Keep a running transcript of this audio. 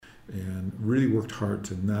and really worked hard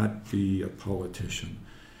to not be a politician.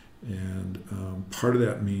 And part of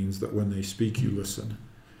that means that when they speak, you listen,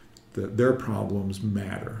 that their problems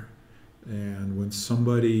matter. And when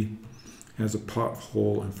somebody has a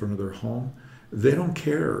pothole in front of their home, they don't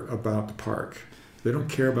care about the park. They don't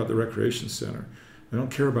care about the recreation center. They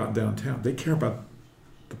don't care about downtown. They care about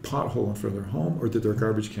the pothole in front of their home or that their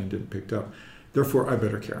garbage can didn't picked up. Therefore, I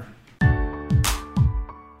better care.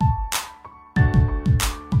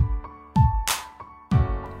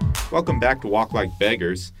 Welcome back to Walk Like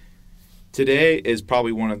Beggars. Today is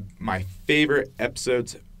probably one of my favorite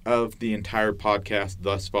episodes of the entire podcast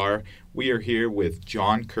thus far. We are here with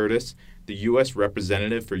John Curtis, the U.S.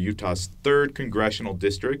 Representative for Utah's 3rd Congressional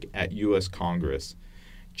District at U.S. Congress.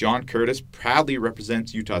 John Curtis proudly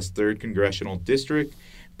represents Utah's 3rd Congressional District.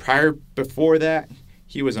 Before that,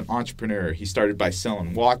 he was an entrepreneur. He started by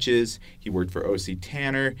selling watches. He worked for O.C.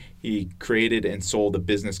 Tanner. He created and sold a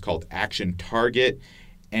business called Action Target.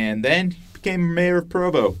 And then became mayor of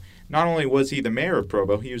Provo. Not only was he the mayor of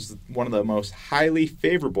Provo, he was one of the most highly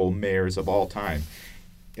favorable mayors of all time.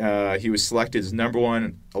 He was selected as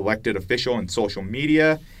 #1 elected official in social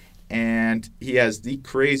media, and he has the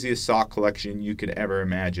craziest sock collection you could ever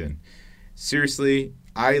imagine. Seriously,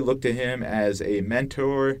 I look to him as a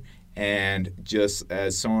mentor and just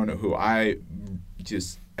as someone who I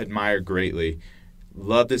just admire greatly.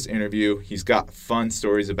 Love this interview. He's got fun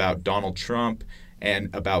stories about Donald Trump and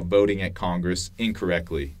about voting at Congress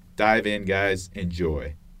incorrectly. Dive in, guys.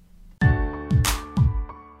 Enjoy.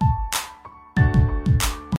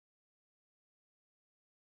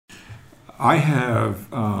 I have,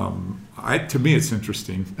 to me it's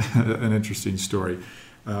interesting, an interesting story,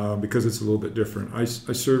 because it's a little bit different. I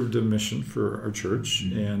served a mission for our church,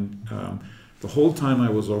 and the whole time I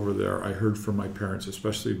was over there, I heard from my parents,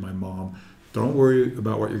 especially my mom, don't worry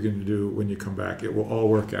about what you're going to do when you come back. It will all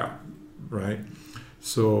work out, right?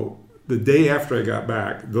 So the day after I got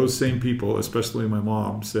back, those same people, especially my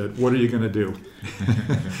mom, said, what are you going to do?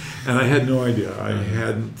 And I had no idea. I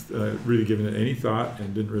hadn't really given it any thought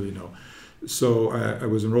and didn't really know. So I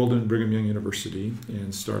was enrolled in Brigham Young University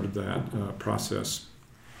and started that process.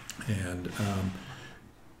 And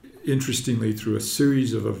interestingly, through a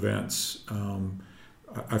series of events,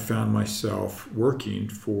 I found myself working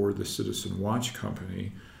for the Citizen Watch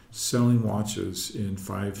Company, selling watches in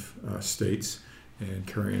 5 states, and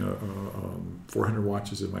carrying 400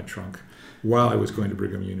 watches in my trunk while I was going to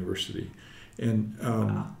Brigham University. And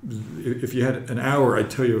if you had an hour, I'd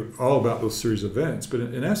tell you all about those series of events. But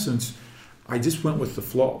in essence, I just went with the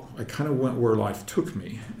flow. I kind of went where life took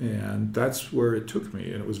me, and that's where it took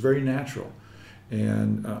me, and it was very natural.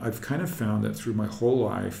 And I've kind of found that through my whole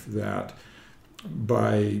life that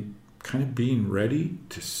by kind of being ready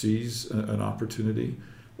to seize an opportunity,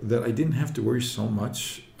 that I didn't have to worry so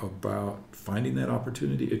much about finding that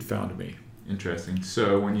opportunity. It found me. Interesting.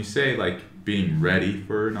 So when you say like being ready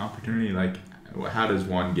for an opportunity, like how does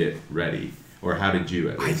one get ready? Or how did you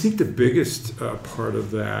at least? I think the biggest part of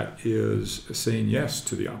that is saying yes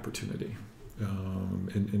to the opportunity.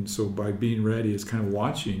 And so by being ready is kind of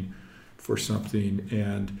watching for something.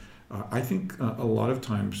 And I think a lot of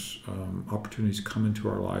times opportunities come into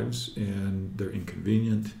our lives and they're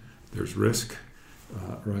inconvenient. There's risk,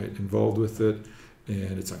 right, involved with it.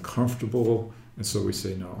 And it's uncomfortable, and so we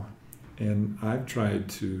say no. And I've tried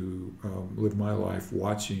to live my life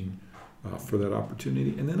watching for that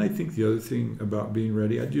opportunity. And then I think the other thing about being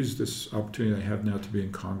ready, I'd use this opportunity I have now to be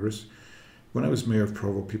in Congress. When I was mayor of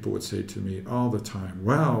Provo, people would say to me all the time,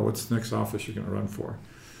 wow, what's the next office you're going to run for?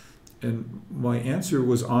 And my answer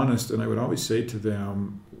was honest, and I would always say to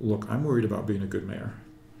them, look, I'm worried about being a good mayor.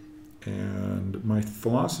 And my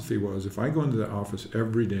philosophy was, if I go into the office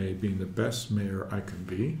every day being the best mayor I can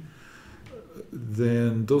be,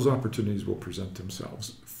 then those opportunities will present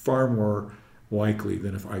themselves far more likely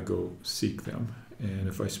than if I go seek them. And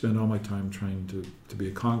if I spend all my time trying to be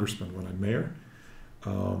a congressman when I'm mayor,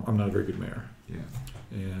 I'm not a very good mayor. Yeah.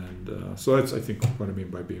 And so that's, I think, what I mean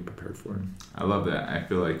by being prepared for it. I love that. I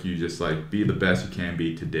feel like you just like be the best you can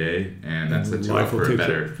be today, and that sets you up for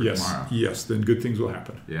better for tomorrow. Yes, then good things will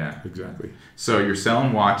happen. Yeah. Exactly. So you're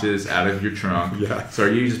selling watches out of your trunk. Yeah. So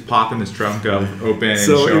are you just popping this trunk up open and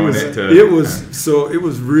showing it to... It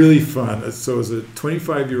was really fun. So as a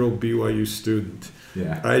 25-year-old BYU student,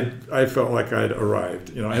 yeah, I felt like I'd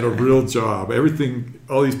arrived. I had a real job. Everything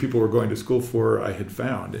all these people were going to school for, I had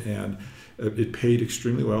found, and it paid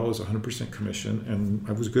extremely well. It was 100% commission, and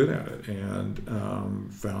I was good at it,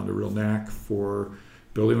 and found a real knack for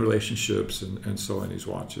building relationships and selling these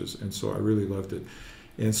watches, and so I really loved it.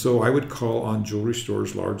 And so I would call on jewelry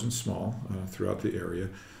stores, large and small, throughout the area.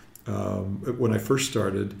 When I first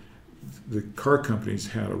started, the car companies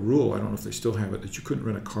had a rule, I don't know if they still have it, that you couldn't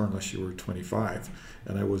rent a car unless you were 25.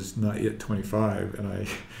 And I was not yet 25, and I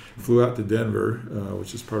flew out to Denver,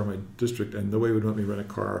 which is part of my district, and nobody would let me rent a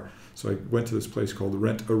car. So I went to this place called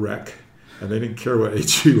Rent a Wreck, and they didn't care what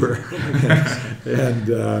age you were. And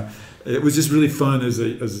it was just really fun as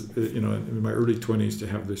you know, in my early 20s to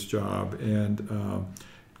have this job and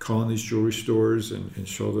call in these jewelry stores and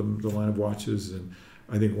show them the line of watches. And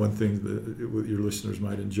I think one thing that your listeners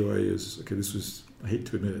might enjoy is, okay, this was, I hate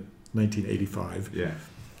to admit it, 1985. Yeah.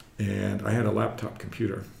 And I had a laptop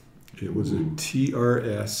computer. It was a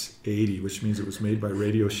TRS-80, which means it was made by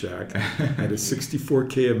Radio Shack. It had a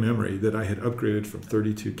 64K of memory that I had upgraded from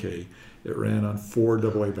 32K. It ran on 4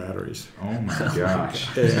 AA batteries. Oh my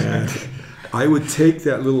gosh. And I would take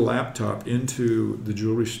that little laptop into the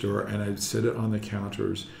jewelry store and I'd set it on the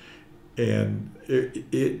counters, and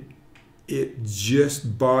it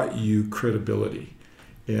just bought you credibility.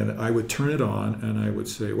 And I would turn it on and I would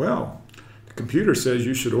say, well, the computer says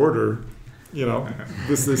you should order, you know,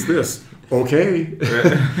 this. Okay.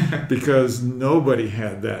 Because nobody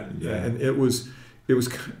had that. Yeah. And it was,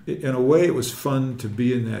 in a way, it was fun to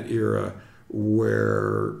be in that era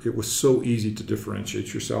where it was so easy to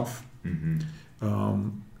differentiate yourself. Mm-hmm.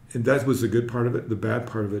 And that was the good part of it. The bad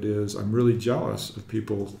part of it is I'm really jealous of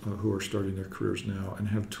people who are starting their careers now and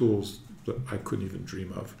have tools that I couldn't even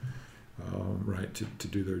dream of, right, to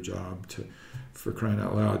do their job, for crying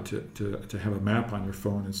out loud, to have a map on your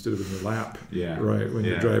phone instead of in your lap, yeah. right, when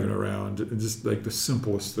you're driving around. And just like the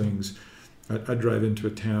simplest things. I'd drive into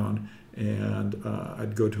a town and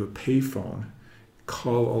I'd go to a payphone,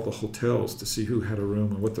 call all the hotels to see who had a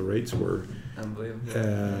room and what the rates were. Unbelievable.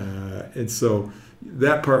 And so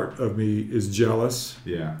that part of me is jealous.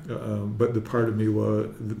 Yeah. But the part of me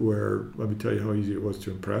where, let me tell you how easy it was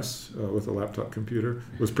to impress with a laptop computer,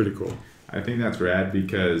 was pretty cool. I think that's rad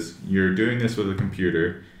because you're doing this with a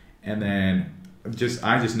computer, and then I just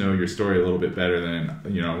know your story a little bit better than,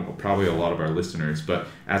 you know, probably a lot of our listeners. But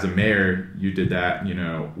as a mayor, you did that, you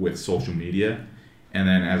know, with social media. And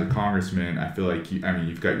then as a congressman, I feel like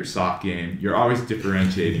you've got your soft game. You're always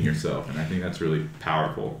differentiating yourself, and I think that's really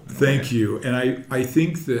powerful. Thank you. And I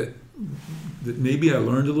think that maybe I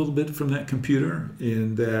learned a little bit from that computer,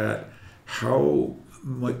 in that how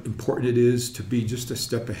important it is to be just a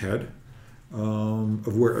step ahead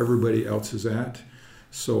of where everybody else is at.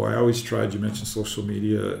 So I always tried, you mentioned social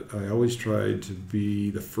media, I always tried to be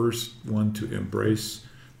the first one to embrace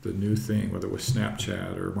the new thing, whether it was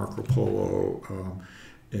Snapchat or Marco Polo,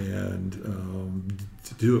 and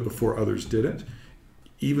to do it before others did it.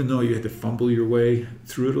 Even though you had to fumble your way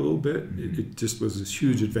through it a little bit, it just was this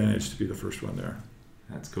huge advantage to be the first one there.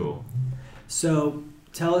 That's cool. So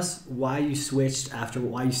tell us why you stopped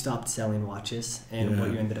selling watches and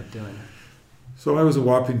what you ended up doing. So I was a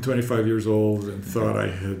whopping 25 years old and thought I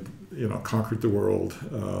had, you know, conquered the world.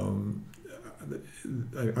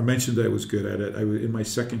 I mentioned that I was good at it. In my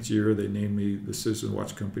second year, they named me the Citizen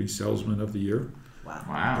Watch Company Salesman of the Year.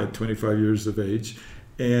 Wow. At 25 years of age.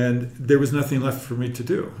 And there was nothing left for me to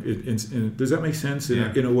do. Does that make sense?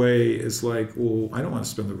 Yeah. In a way, it's like, well, I don't want to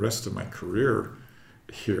spend the rest of my career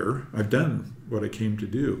here. I've done what I came to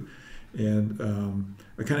do. And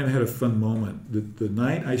I kind of had a fun moment. The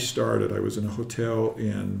night I started, I was in a hotel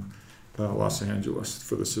in Los Angeles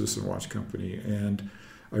for the Citizen Watch Company. And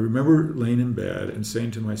I remember laying in bed and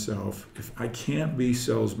saying to myself, if I can't be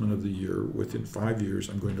Salesman of the Year within 5 years,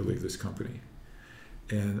 I'm going to leave this company.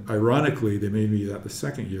 And ironically, they made me that the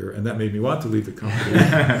second year, and that made me want to leave the company.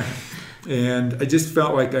 And I just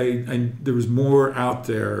felt like there was more out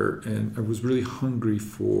there, and I was really hungry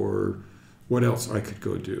for what else I could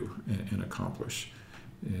go do and accomplish.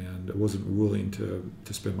 And I wasn't willing to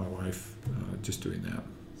spend my life just doing that.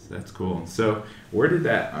 That's cool. So where did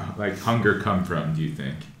that hunger come from, do you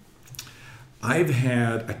think? I'm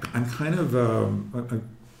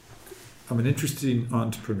an interesting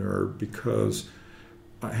entrepreneur because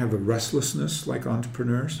I have a restlessness like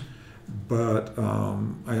entrepreneurs, but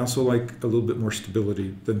I also like a little bit more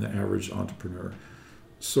stability than the average entrepreneur.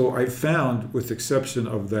 So I found, with the exception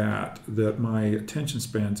of that my attention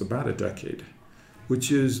span's about a decade,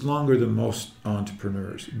 which is longer than most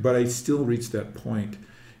entrepreneurs. But I still reach that point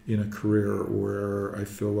in a career where I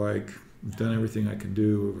feel like I've done everything I can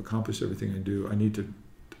do, I've accomplished everything I do. I need a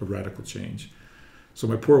radical change. So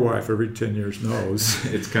my poor wife every 10 years knows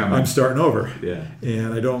it's coming. I'm starting over. Yeah.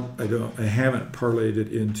 And I haven't parlayed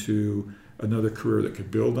it into another career that could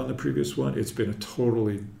build on the previous one. It's been a total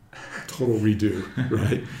redo,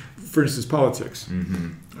 right? For instance, politics.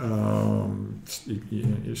 Mm-hmm.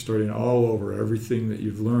 You're starting all over. Everything that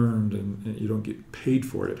you've learned, and you don't get paid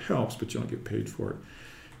for it. It helps, but you don't get paid for it.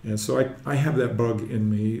 And so I have that bug in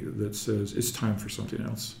me that says it's time for something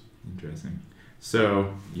else. Interesting.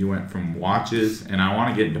 So you went from watches, and I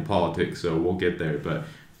want to get into politics, so we'll get there. But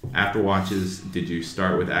after watches, did you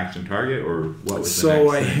start with Action Target, or what was the next So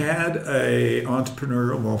I thing? had a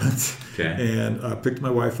entrepreneurial moment, Okay. and picked my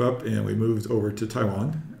wife up, and we moved over to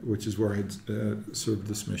Taiwan, which is where I served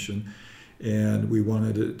this mission. And we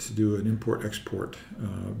wanted to do an import-export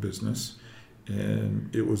business, and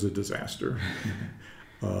it was a disaster.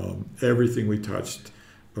 Everything we touched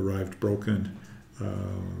arrived broken,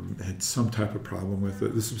 had some type of problem with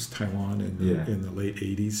it. This was Taiwan in the late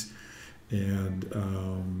 80s.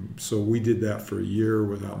 And so we did that for a year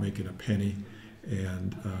without making a penny,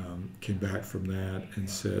 and came back from that and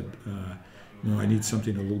said, no, I need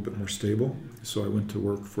something a little bit more stable. So I went to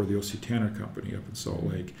work for the O.C. Tanner Company up in Salt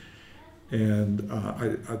Lake. And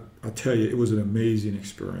I'll tell you, it was an amazing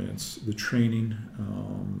experience. The training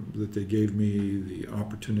that they gave me, the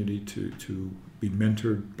opportunity to be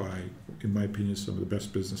mentored by, in my opinion, some of the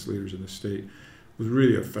best business leaders in the state, was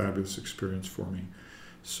really a fabulous experience for me.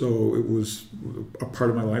 So it was a part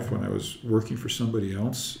of my life when I was working for somebody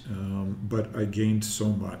else, but I gained so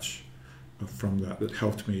much from that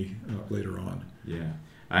helped me later on. Yeah.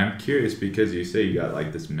 I'm curious because you say you got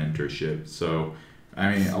like this mentorship. So,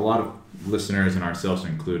 I mean, a lot of listeners and ourselves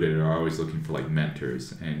included are always looking for like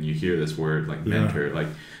mentors, and you hear this word like mentor. Like,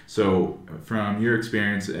 so from your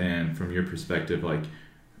experience and from your perspective, like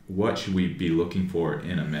what should we be looking for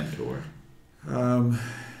in a mentor?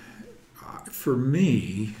 For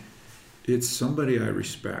me, it's somebody I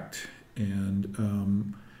respect,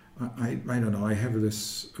 and I don't know. I have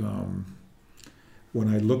this. When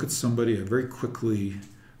I look at somebody, I very quickly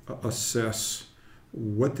assess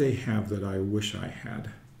what they have that I wish I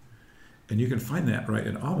had, and you can find that right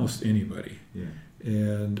in almost anybody. Yeah.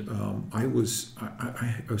 And I was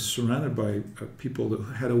surrounded by people that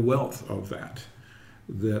had a wealth of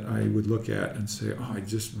that I would look at and say, oh, I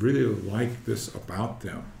just really like this about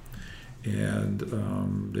them. And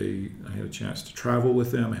I had a chance to travel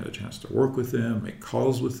with them, I had a chance to work with them, make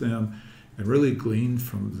calls with them, and really glean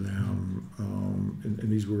from them.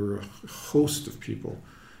 And these were a host of people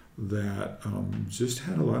that just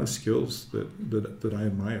had a lot of skills that I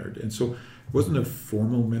admired. And so it wasn't a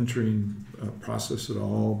formal mentoring process at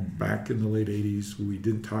all. Back in the late 80s, we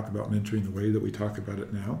didn't talk about mentoring the way that we talk about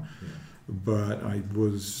it now. Yeah. But I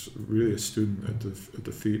was really a student at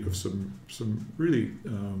the feet of some really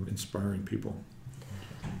inspiring people.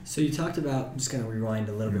 So you talked about, just going to rewind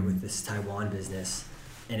a little bit with this Taiwan business,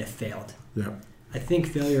 and it failed. Yeah. I think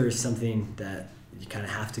failure is something that you kind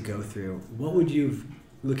of have to go through. What would you,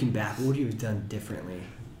 looking back, what would you have done differently?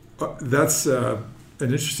 That's an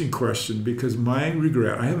interesting question, because my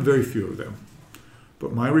regret, I have very few of them,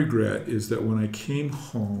 but my regret is that when I came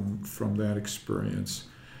home from that experience,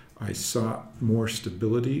 I sought more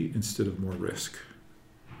stability instead of more risk.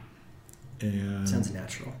 And sounds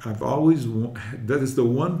natural. I've always, that is the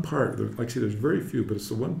one part, like I say, there's very few, but it's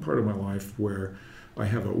the one part of my life where I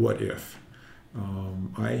have a what if.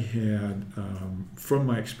 I had, from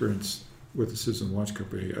my experience with the Citizen Watch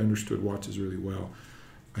Company, I understood watches really well.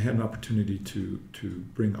 I had an opportunity to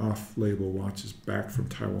bring off-label watches back from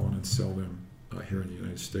Taiwan and sell them here in the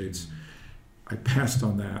United States. I passed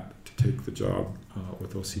on that to take the job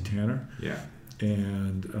with O.C. Tanner. Yeah.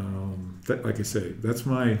 And that, like I say, that's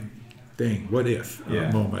my thing. What if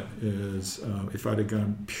moment is if I'd have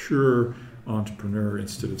gone pure entrepreneur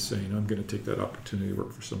instead of saying I'm going to take that opportunity to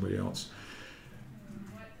work for somebody else.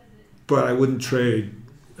 But I wouldn't trade,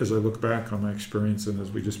 as I look back on my experience, and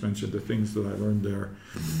as we just mentioned, the things that I learned there.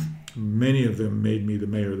 Many of them made me the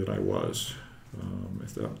mayor that I was.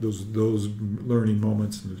 Those learning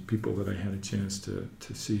moments and the people that I had a chance to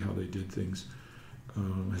see how they did things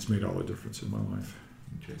has made all the difference in my life.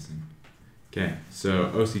 Interesting. Okay,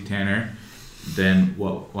 so O.C. Tanner, then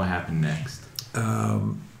what happened next?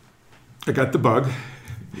 I got the bug.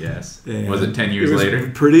 Yes. Was it 10 years it was later?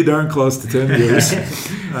 Pretty darn close to 10 years.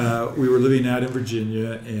 We were living out in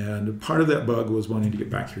Virginia, and part of that bug was wanting to get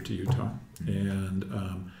back here to Utah.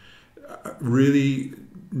 And really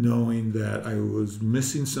knowing that I was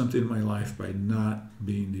missing something in my life by not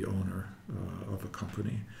being the owner of a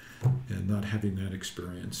company and not having that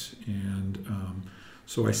experience. And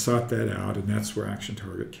so I sought that out, and that's where Action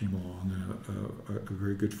Target came along. A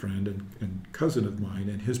very good friend and cousin of mine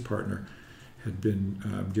and his partner had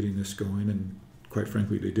been getting this going, and quite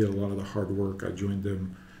frankly, they did a lot of the hard work. I joined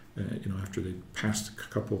them, after they passed a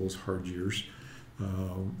couple of those hard years.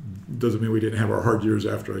 Doesn't mean we didn't have our hard years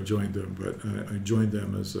after I joined them, but I joined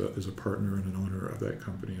them as a partner and an owner of that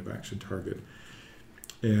company, of Action Target.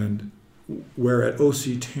 And where at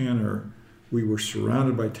O.C. Tanner, we were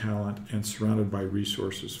surrounded by talent and surrounded by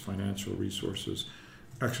resources, financial resources.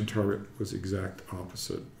 Action Target was the exact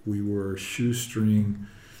opposite. We were shoestring,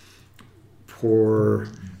 poor,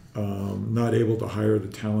 not able to hire the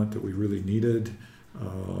talent that we really needed.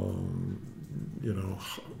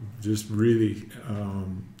 Just really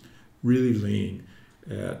lean.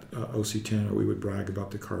 At OC Tanner, we would brag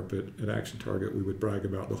about the carpet. At Action Target, we would brag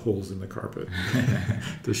about the holes in the carpet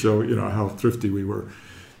to show, how thrifty we were.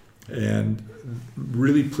 And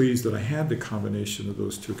really pleased that I had the combination of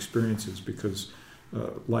those two experiences, because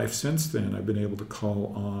life since then, I've been able to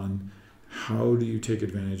call on how do you take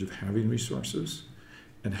advantage of having resources,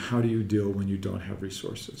 and how do you deal when you don't have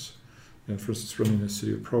resources. And for instance, running the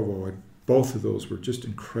city of Provo, both of those were just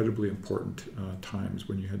incredibly important times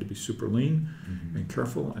when you had to be super lean and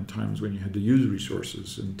careful, and times when you had to use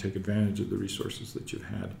resources and take advantage of the resources that you've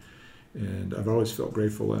had. And I've always felt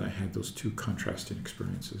grateful that I had those two contrasting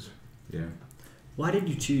experiences. Yeah. Why did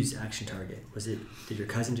you choose Action Target? Did your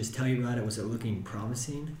cousin just tell you about it? Was it looking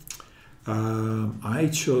promising? I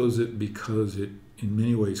chose it because it in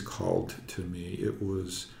many ways called to me. It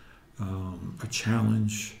was a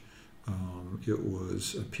challenge. It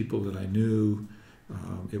was people that I knew.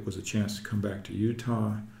 It was a chance to come back to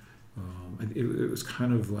Utah. It was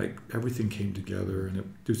kind of like everything came together, and it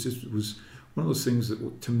was one of those things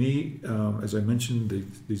that, to me, as I mentioned,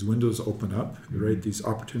 these windows open up, right? These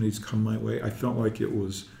opportunities come my way. I felt like it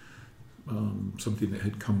was something that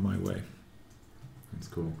had come my way. That's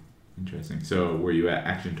cool. Interesting. So were you at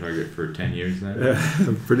Action Target for 10 years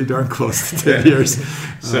then? Pretty darn close to 10 years.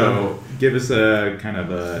 So give us a kind of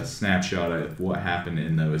a snapshot of what happened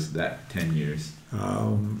in that 10 years.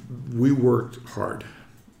 We worked hard.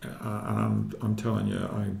 I'm telling you,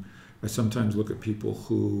 I sometimes look at people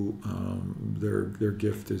who their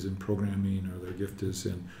gift is in programming, or their gift is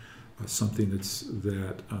in something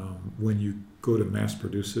that when you go to mass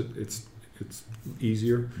produce it, it's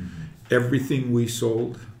easier. Everything we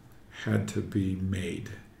sold had to be made.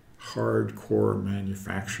 Hardcore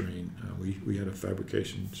manufacturing. We had a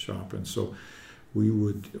fabrication shop, and so we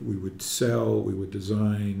would sell, we would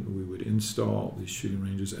design, we would install these shooting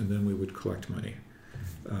ranges, and then we would collect money.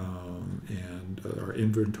 And our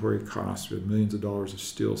inventory costs, we had millions of dollars of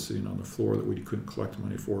steel sitting on the floor that we couldn't collect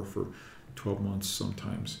money for 12 months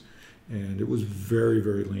sometimes. And it was very,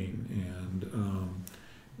 very lean.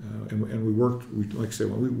 And we worked, like I said,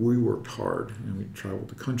 we worked hard, and we traveled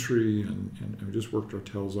the country, and we just worked our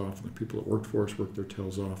tails off, and the people that worked for us worked their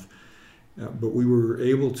tails off. But we were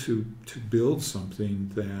able to build something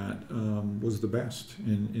that was the best,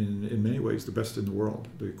 in many ways the best in the world.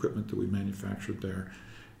 The equipment that we manufactured there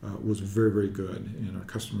was very, very good, and our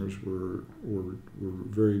customers were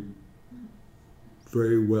very,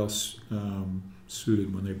 very well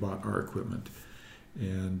suited when they bought our equipment.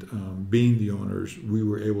 And being the owners, we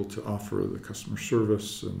were able to offer the customer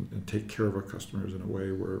service and take care of our customers in a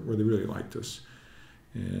way where they really liked us.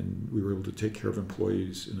 And we were able to take care of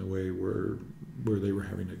employees in a way where they were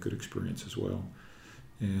having a good experience as well.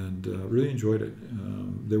 And really enjoyed it.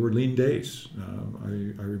 There were lean days.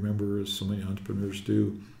 I remember, as so many entrepreneurs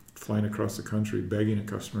do, flying across the country begging a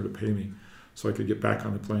customer to pay me so I could get back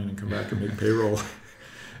on the plane and come back and make payroll.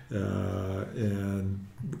 And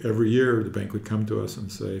every year the bank would come to us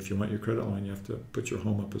and say, if you want your credit line, you have to put your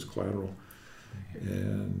home up as collateral.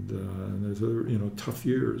 And there's other, tough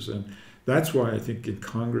years. And that's why I think in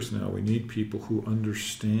Congress now we need people who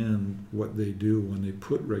understand what they do when they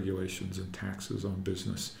put regulations and taxes on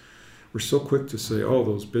business. We're so quick to say, oh,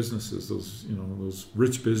 those businesses, those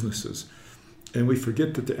rich businesses. And we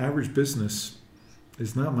forget that the average business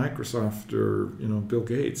is not Microsoft or, Bill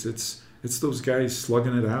Gates. It's those guys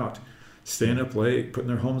slugging it out, staying up late, putting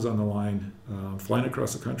their homes on the line, flying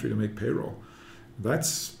across the country to make payroll.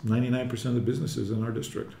 That's 99% of the businesses in our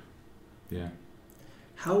district. Yeah.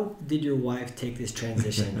 How did your wife take this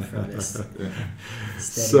transition from this steady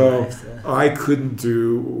So life to... I couldn't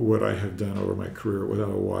do what I have done over my career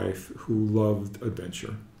without a wife who loved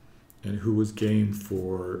adventure and who was game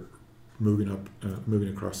for moving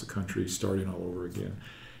across the country, starting all over again.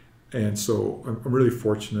 And so I'm really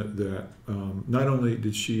fortunate that not only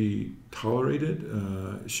did she tolerate it,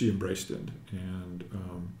 she embraced it and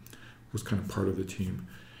was kind of part of the team.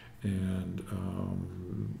 And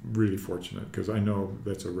really fortunate, because I know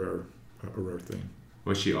that's a rare thing.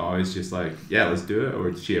 Was she always just like, yeah, let's do it?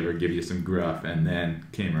 Or did she ever give you some gruff and then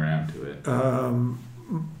came around to it?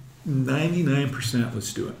 99%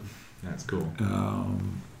 let's do it. That's cool.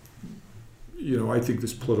 I think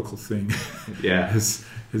this political thing has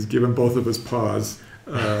given both of us pause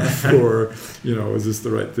for, is this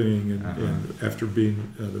the right thing? And after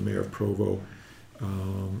being the mayor of Provo,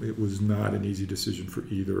 It was not an easy decision for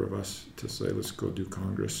either of us to say, let's go do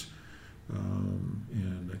Congress.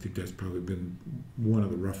 And I think that's probably been one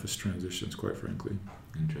of the roughest transitions, quite frankly.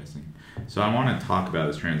 Interesting. So I want to talk about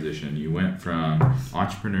this transition. You went from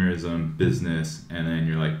entrepreneurism, business, and then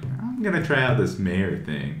you're like, I'm going to try out this mayor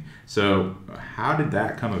thing. So how did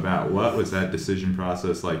that come about? What was that decision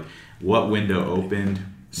process like? What window opened?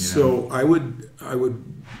 So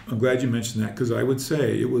I'm glad you mentioned that, because I would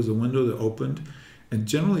say it was a window that opened. And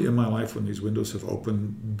generally in my life, when these windows have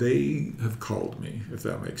opened, they have called me, if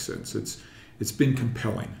that makes sense. It's been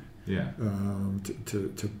compelling. Yeah.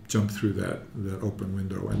 To jump through that open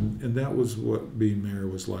window, and that was what being mayor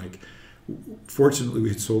was like. Fortunately, we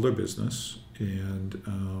had sold our business, and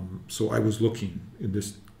so I was looking. In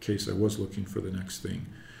this case, I was looking for the next thing,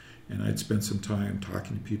 and I'd spent some time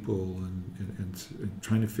talking to people and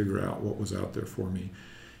trying to figure out what was out there for me.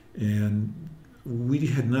 And we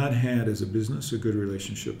had not had, as a business, a good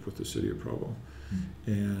relationship with the city of Provo,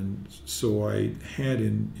 and so I had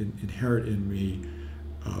inherent in me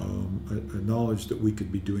a knowledge that we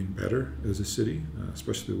could be doing better as a city,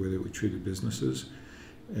 especially the way that we treated businesses,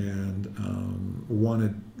 and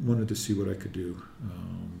wanted to see what I could do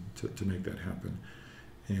to make that happen.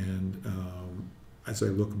 And as I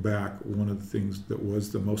look back, one of the things that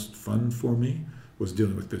was the most fun for me was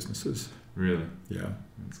dealing with businesses. Really? Yeah.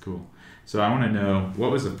 That's cool. So I want to know,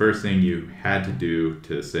 what was the first thing you had to do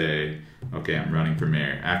to say, okay, I'm running for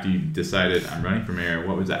mayor? After you decided I'm running for mayor,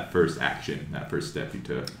 what was that first action, that first step you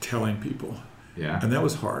took? Telling people. Yeah. And that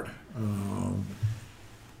was hard.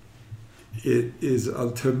 It is,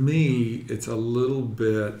 to me, it's a little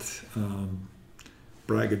bit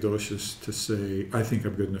braggadocious to say, I think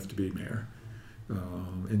I'm good enough to be mayor.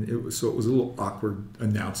 And it was a little awkward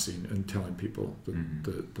announcing and telling people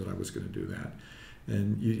that I was going to do that.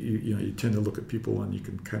 And you tend to look at people and you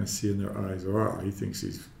can kind of see in their eyes, oh, he thinks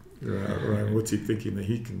he's, or what's he thinking that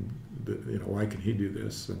he can, why can he do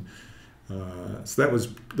this? And so that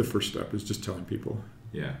was the first step, is just telling people.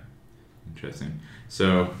 Yeah, interesting.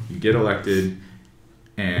 So you get elected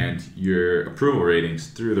and your approval ratings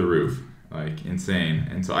through the roof, like insane.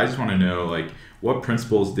 And so I just want to know, like, what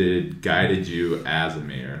principles guided you as a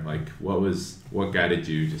mayor? Like, what guided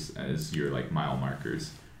you just as your mile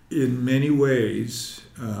markers? In many ways,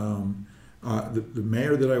 the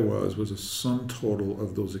mayor that I was a sum total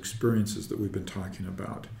of those experiences that we've been talking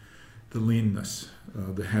about. The leanness,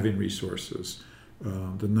 the having resources,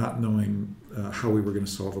 the not knowing how we were going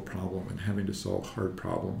to solve a problem and having to solve hard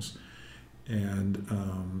problems. And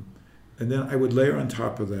then I would layer on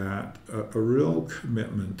top of that a real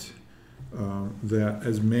commitment that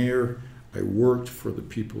as mayor, I worked for the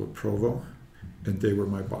people of Provo, and they were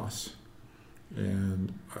my boss.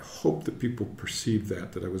 And I hope that people perceive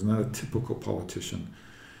that I was not a typical politician,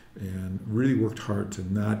 and really worked hard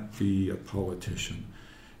to not be a politician.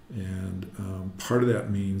 And part of that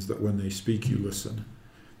means that when they speak, you listen,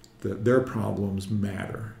 that their problems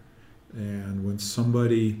matter. And when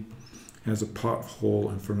somebody has a pothole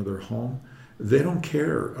in front of their home, they don't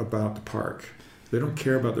care about the park. They don't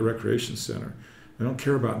care about the recreation center. They don't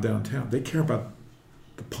care about downtown. They care about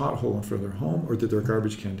the pothole in front of their home, or that their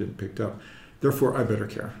garbage can didn't picked up. Therefore, I better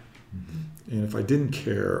care. Mm-hmm. And if I didn't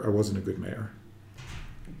care, I wasn't a good mayor.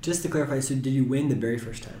 Just to clarify, so did you win the very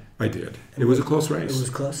first time? I did. It was a close race. It was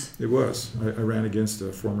close? It was. I ran against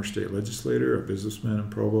a former state legislator, a businessman in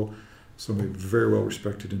Provo, somebody very well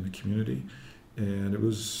respected in the community. And it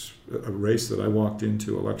was a race that I walked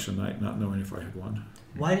into election night not knowing if I had won.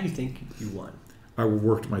 Why do you think you won? I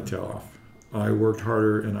worked my tail off. I worked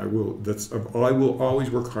harder, and I will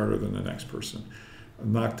always work harder than the next person. I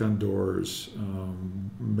knocked on doors,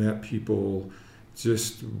 met people,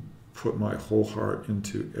 just put my whole heart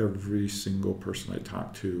into every single person I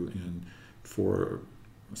talked to, and for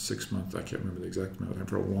 6 months, I can't remember the exact amount of time,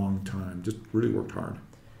 for a long time, just really worked hard.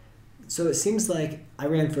 So it seems like I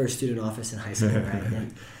ran for a student office in high school, right?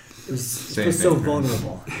 And it was so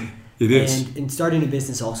vulnerable. It is. And starting a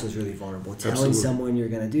business also is really vulnerable. Telling someone you're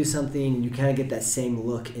going to do something, you kind of get that same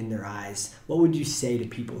look in their eyes. What would you say to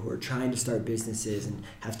people who are trying to start businesses and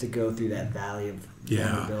have to go through that valley of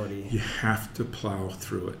vulnerability? You have to plow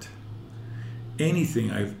through it. Anything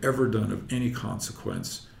I've ever done of any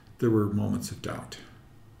consequence, there were moments of doubt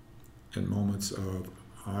and moments of,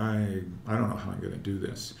 I don't know how I'm going to do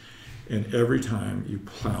this. And every time you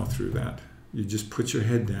plow through that, you just put your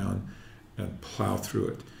head down and plow through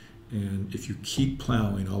it. And if you keep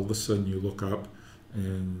plowing, all of a sudden you look up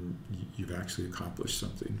and you've actually accomplished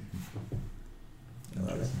something. I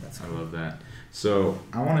love it. I love that. So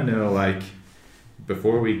I want to know,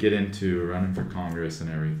 before we get into running for Congress and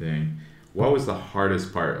everything, what was the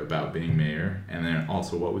hardest part about being mayor? And then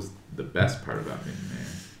also, what was the best part about being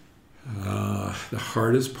mayor? The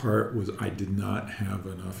hardest part was I did not have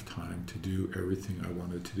enough time to do everything I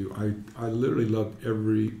wanted to do. I literally loved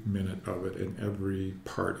every minute of it and every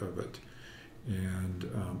part of it. And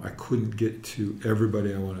I couldn't get to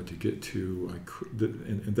everybody I wanted to get to.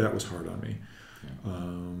 And that was hard on me.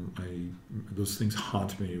 Yeah. Those things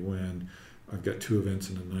haunt me when I've got 2 events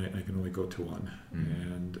in a night and I can only go to one.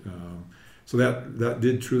 Mm-hmm. And so that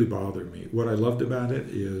did truly bother me. What I loved about it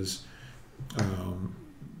is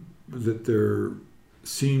that there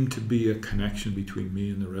seemed to be a connection between me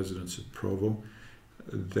and the residents of Provo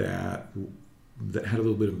that had a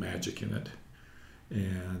little bit of magic in it.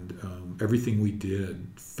 And everything we did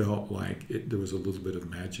felt like there was a little bit of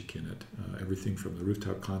magic in it. Everything from the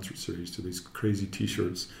rooftop concert series to these crazy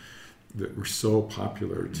T-shirts that were so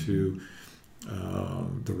popular, to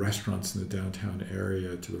the restaurants in the downtown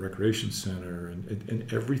area, to the recreation center, and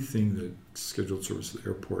everything that scheduled service at the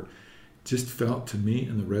airport just felt to me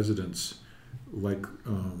and the residents like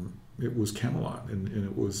it was Camelot, and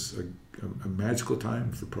it was a magical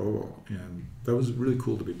time for Provo, and that was really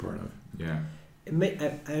cool to be part of. Yeah.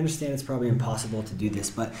 I understand it's probably impossible to do this,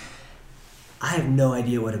 but I have no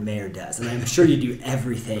idea what a mayor does, and I'm sure you do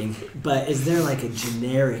everything, but is there like a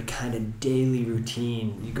generic kind of daily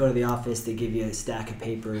routine? You go to the office, they give you a stack of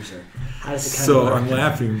papers, or how does it kind of work? So I'm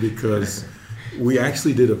laughing because we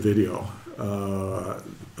actually did a video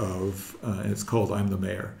and it's called I'm the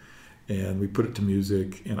Mayor. And we put it to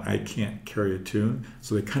music, and I can't carry a tune.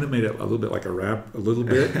 So they kind of made it a little bit like a rap, a little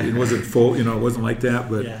bit. It wasn't full, it wasn't like that,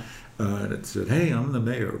 but... Yeah. And it said, hey, I'm the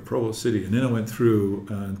mayor of Provo City. And then I went through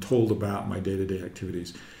and told about my day-to-day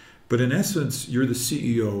activities. But in essence, you're the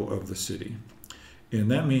CEO of the city. And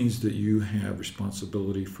that means that you have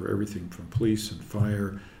responsibility for everything from police and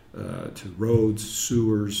fire to roads,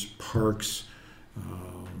 sewers, parks.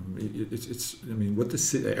 What the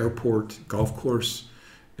city, airport, golf course,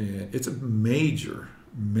 it's a major,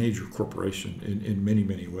 major corporation in many,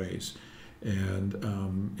 many ways. And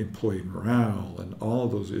employee morale and all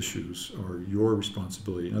of those issues are your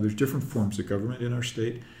responsibility. Now, there's different forms of government in our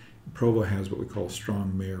state. Provo has what we call a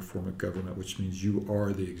strong mayor form of government, which means you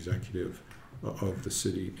are the executive of the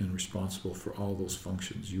city and responsible for all those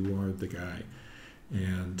functions. You are the guy.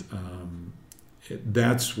 And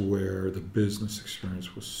that's where the business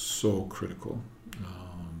experience was so critical.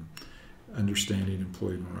 Understanding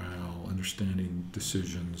employee morale, understanding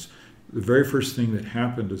decisions. The very first thing that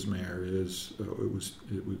happened as mayor is it was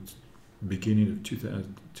beginning of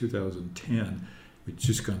 2010. We'd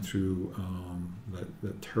just gone through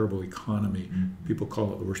that terrible economy. Mm-hmm. People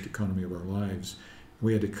call it the worst economy of our lives.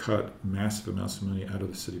 We had to cut massive amounts of money out of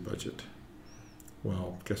the city budget.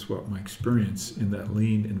 Well, guess what? My experience in that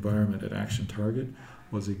lean environment at Action Target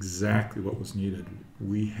was exactly what was needed.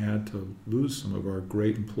 We had to lose some of our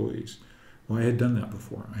great employees. Well, I had done that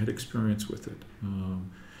before. I had experience with it.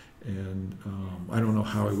 And I don't know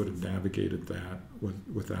how I would have navigated that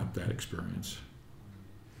without that experience.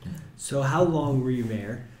 So how long were you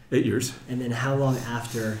mayor? 8 years. And then how long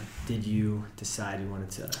after did you decide you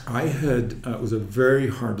wanted to? I had, it was a very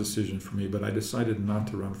hard decision for me, but I decided not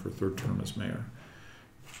to run for a third term as mayor.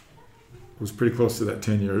 It was pretty close to that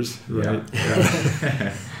 10 years, right?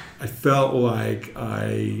 Yeah. I felt like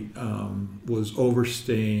I was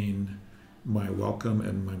overstaying my welcome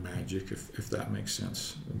and my magic, if that makes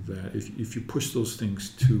sense. That if you push those things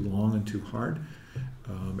too long and too hard,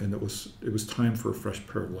 and it was time for a fresh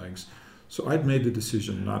pair of legs. So I'd made the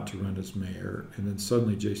decision not to run as mayor, and then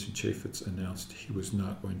suddenly Jason Chaffetz announced he was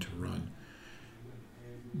not going to run.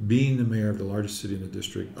 Being the mayor of the largest city in the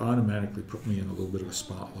district automatically put me in a little bit of a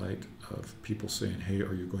spotlight of people saying, hey,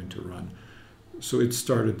 are you going to run? So it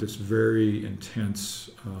started this very intense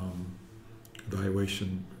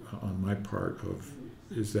evaluation on my part of,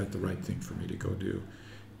 is that the right thing for me to go do?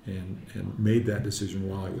 And made that decision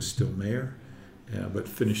while I was still mayor, but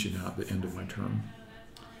finishing out the end of my term.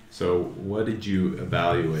 So what did you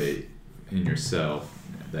evaluate in yourself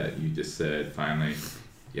that you just said, finally,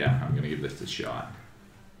 yeah, I'm going to give this a shot?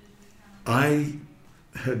 I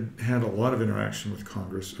had a lot of interaction with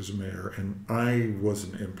Congress as a mayor, and I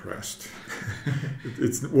wasn't impressed.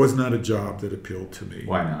 It was not a job that appealed to me.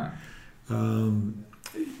 Why not?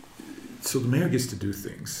 So the mayor gets to do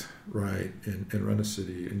things, right, and run a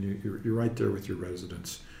city, and you're right there with your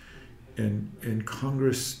residents. And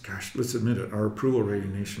Congress, gosh, let's admit it, our approval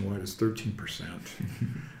rating nationwide is 13%.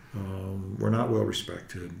 We're not well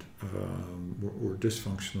respected. We're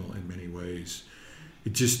dysfunctional in many ways.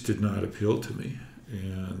 It just did not appeal to me.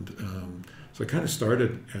 And so I kind of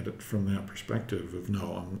started at it from that perspective of,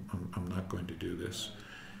 no, I'm not going to do this.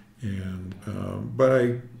 And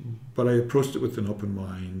but I approached it with an open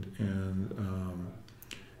mind, and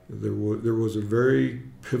there was a very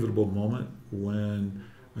pivotal moment when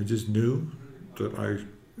I just knew that I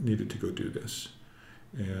needed to go do this,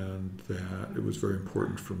 and that it was very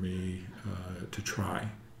important for me to try.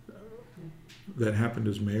 That happened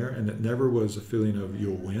as mayor, and it never was a feeling of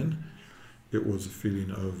you'll win. It was a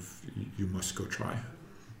feeling of you must go try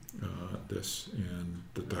this, and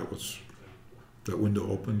that window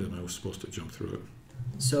opened, and I was supposed to jump through it.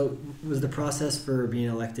 So was the process for being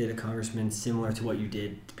elected a congressman similar to what you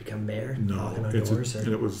did to become mayor? No, and it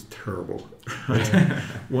was terrible.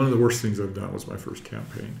 One of the worst things I've done was my first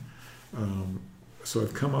campaign. So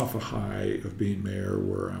I've come off a high of being mayor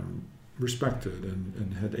where I'm respected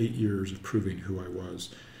and had 8 years of proving who I was.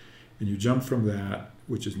 And you jump from that,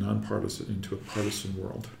 which is nonpartisan, into a partisan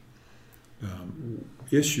world.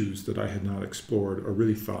 Issues that I had not explored or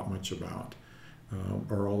really thought much about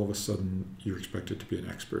are all of a sudden you're expected to be an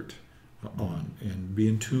expert on and be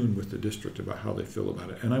in tune with the district about how they feel about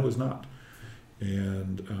it. And I was not.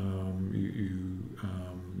 And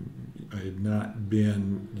I had not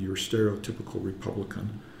been your stereotypical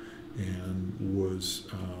Republican and was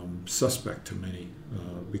suspect to many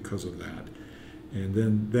because of that. And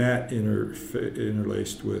then that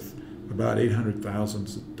interlaced with about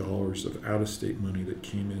 $800,000 of out-of-state money that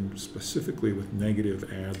came in specifically with negative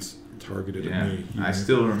ads targeted at me. I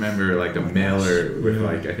still remember like a mailer with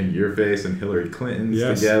like I think your face and Hillary Clinton's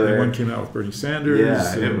yes, together. And one came out with Bernie Sanders.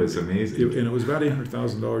 Yeah, it was amazing. And it was about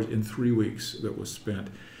 $800,000 in 3 weeks that was spent.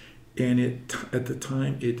 And at the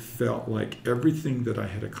time, it felt like everything that I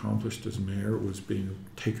had accomplished as mayor was being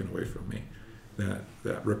taken away from me.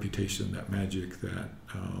 That reputation, that magic, that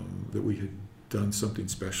we had done something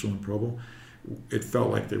special in Provo. It felt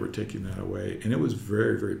like they were taking that away, and it was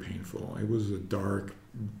very, very painful. It was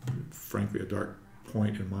frankly, a dark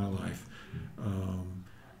point in my life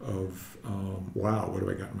wow, what have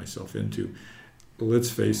I gotten myself into? Let's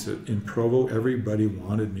face it, in Provo, everybody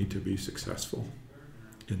wanted me to be successful.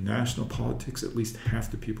 In national politics, at least half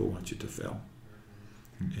the people want you to fail.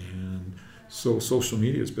 And so social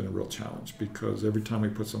media has been a real challenge because every time we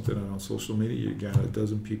put something out on social media, you got a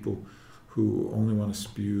dozen people who only want to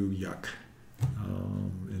spew yuck.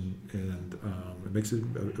 It makes it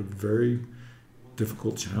a very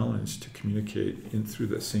difficult challenge to communicate through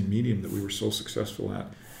that same medium that we were so successful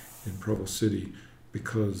at in Provo City,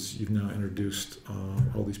 because you've now introduced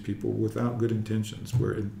all these people without good intentions,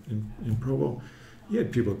 where in Provo, you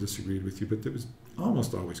had people that disagreed with you, but there was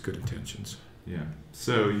almost always good intentions. Yeah.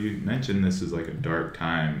 So you mentioned this is like a dark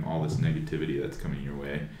time, all this negativity that's coming your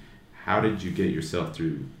way. How did you get yourself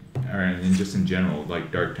through, and just in general,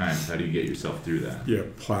 like dark times, how do you get yourself through that? Yeah,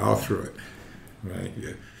 plow through it, right?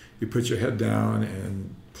 You put your head down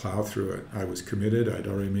and plow through it. I was committed. I'd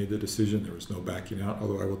already made the decision. There was no backing out,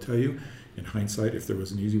 although I will tell you, in hindsight, if there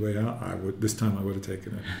was an easy way out, this time I would have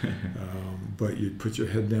taken it. But you put your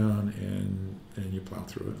head down and you plow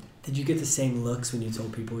through it. Did you get the same looks when you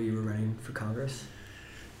told people you were running for Congress?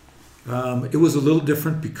 It was a little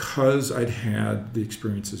different because I'd had the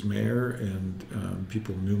experience as mayor, and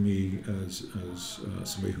people knew me as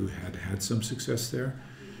somebody who had some success there.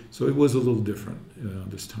 So it was a little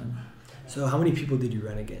different this time. So how many people did you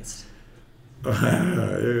run against?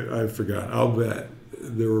 I forgot. I'll bet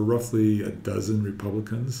there were roughly a dozen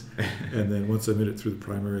Republicans, and then once I made it through the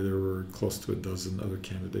primary, there were close to a dozen other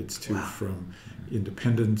candidates too, wow, from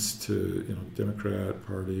independents to Democrat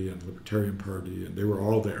Party and Libertarian Party, and they were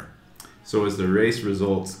all there. So was the race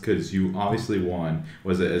results, because you obviously won,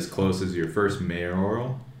 was it as close as your first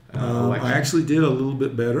mayoral election? I actually did a little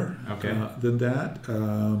bit better than that.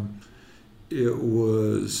 It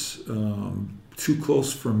was too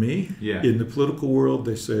close for me. Yeah. In the political world,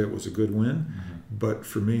 they say it was a good win. Mm-hmm. But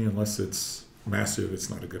for me, unless it's massive, it's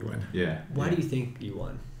not a good win. Yeah. Why do you think you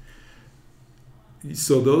won?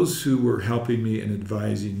 So those who were helping me and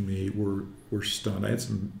advising me were stunned. I had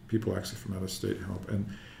some people actually from out of state help, and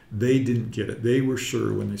they didn't get it. They were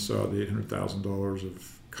sure when they saw the $800,000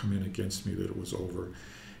 of come in against me that it was over.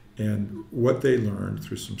 And what they learned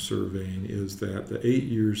through some surveying is that the 8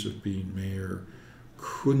 years of being mayor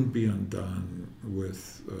couldn't be undone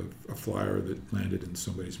with a flyer that landed in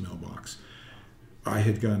somebody's mailbox. I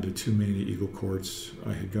had gone to too many Eagle Courts.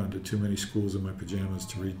 I had gone to too many schools in my pajamas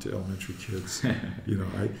to read to elementary kids.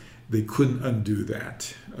 They couldn't undo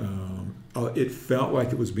that. It felt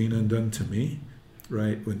like it was being undone to me,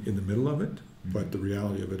 right, in the middle of it. Mm-hmm. But the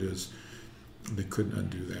reality of it is they couldn't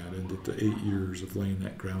undo that. And that the 8 years of laying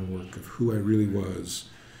that groundwork of who I really was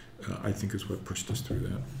I think is what pushed us through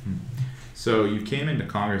that. So you came into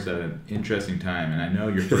Congress at an interesting time, and I know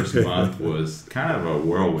your first month was kind of a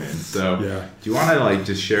whirlwind. So Yeah. do you want to like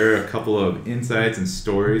just share a couple of insights and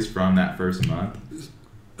stories from that first month?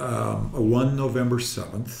 One November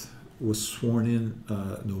 7th, was sworn in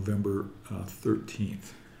November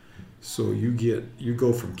 13th. So you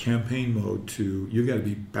go from campaign mode to you got to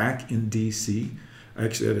be back in D.C. I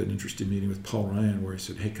actually had an interesting meeting with Paul Ryan where I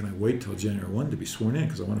said, hey, can I wait till January 1 to be sworn in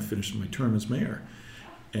because I want to finish my term as mayor?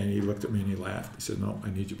 And he looked at me and he laughed. He said, no, I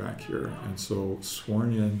need you back here. And so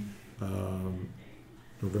sworn in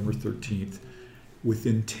November 13th.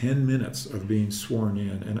 Within 10 minutes of being sworn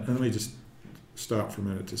in, and let me just stop for a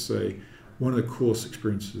minute to say, one of the coolest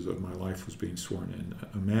experiences of my life was being sworn in.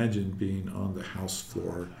 Imagine being on the House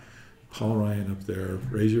floor, Paul Ryan up there,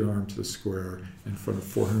 raise your arm to the square in front of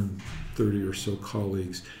 430 or so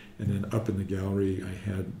colleagues, and then up in the gallery I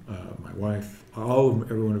had my wife,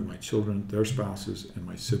 every one of my children, their spouses, and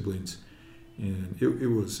my siblings, and it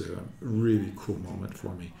was a really cool moment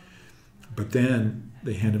for me. But then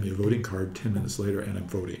they handed me a voting card 10 minutes later, and I'm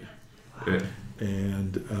voting. Good.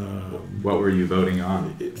 And what were you voting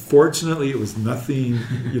on? Fortunately, it was nothing,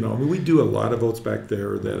 we do a lot of votes back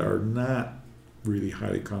there that are not really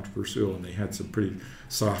highly controversial, and they had some pretty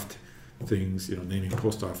soft things, naming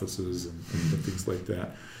post offices and things like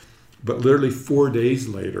that. But literally 4 days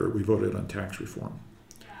later, we voted on tax reform.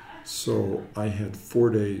 So I had 4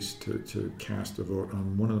 days to cast a vote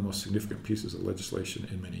on one of the most significant pieces of legislation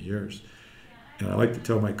in many years. And I like to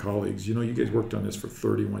tell my colleagues, you guys worked on this for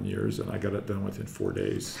 31 years, and I got it done within 4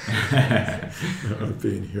 days of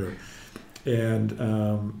being here. And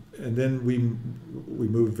then we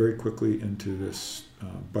moved very quickly into this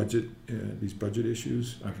these budget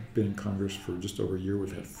issues. I've been in Congress for just over a year.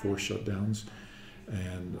 We've had 4 shutdowns,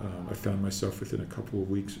 and I found myself within a couple of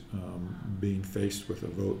weeks being faced with a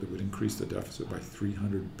vote that would increase the deficit by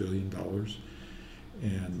 $300 billion.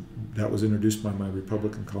 And that was introduced by my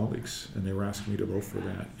Republican colleagues, and they were asking me to vote for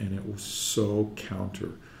that. And it was so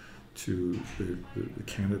counter to the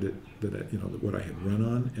candidate that what I had run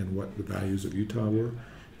on and what the values of Utah were,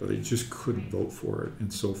 but I just couldn't vote for it.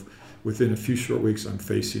 And so within a few short weeks, I'm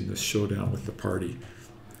facing this showdown with the party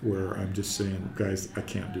where I'm just saying, guys, I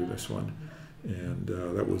can't do this one. And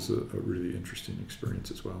that was a really interesting experience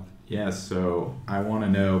as well. Yeah, so I want to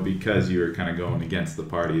know, because you were kind of going against the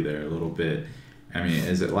party there a little bit, I mean,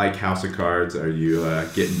 is it like House of Cards? Are you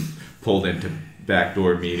getting pulled into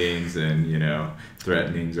backdoor meetings and,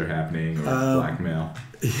 threatenings are happening, or blackmail?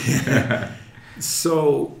 Yeah.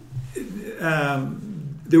 So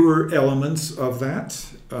there were elements of that,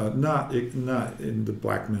 not in the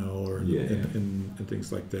blackmail or in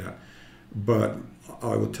things like that. But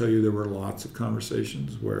I will tell you, there were lots of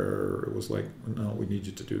conversations where it was like, no, we need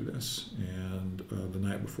you to do this. And the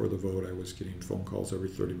night before the vote, I was getting phone calls every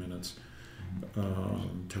 30 minutes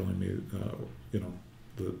telling me,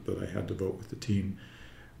 that I had to vote with the team.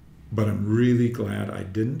 But I'm really glad I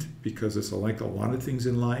didn't, because it's like a lot of things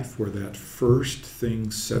in life where that first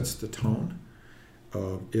thing sets the tone.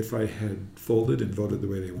 If I had folded and voted the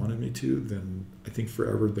way they wanted me to, then I think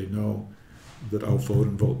forever they know that I'll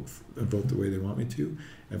vote the way they want me to.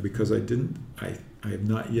 And because I didn't, I've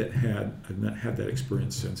not had that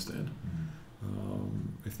experience since then,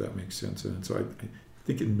 if that makes sense. And so I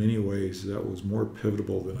think in many ways that was more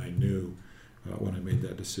pivotal than I knew when I made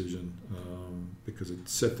that decision, because it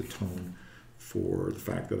set the tone for the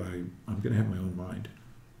fact that I'm going to have my own mind.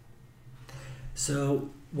 So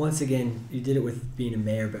once again, you did it with being a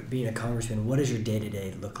mayor, but being a congressman, what does your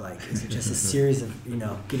day-to-day look like? Is it just a series of,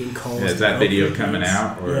 getting calls? Yeah, is that video coming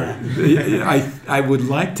out? Or? Yeah. I would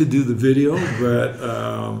like to do the video, but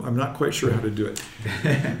I'm not quite sure how to do it.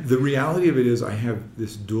 The reality of it is I have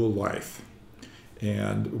this dual life.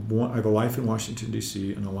 And I have a life in Washington,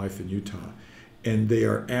 D.C. and a life in Utah. And they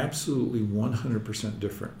are absolutely 100%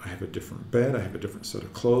 different. I have a different bed. I have a different set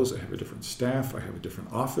of clothes. I have a different staff. I have a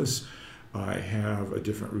different office. I have a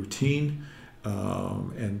different routine.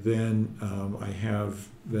 And then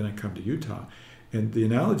I come to Utah. And the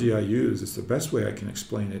analogy I use, it's the best way I can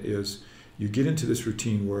explain it, is you get into this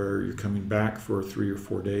routine where you're coming back for 3 or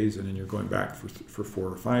 4 days, and then you're going back for 4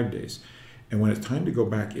 or 5 days. And when it's time to go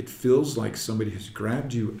back, it feels like somebody has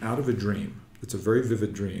grabbed you out of a dream. It's a very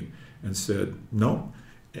vivid dream, and said, no,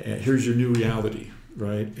 here's your new reality,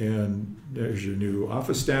 right? And there's your new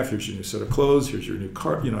office staff, here's your new set of clothes, here's your new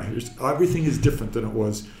car, everything is different than it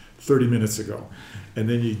was 30 minutes ago. And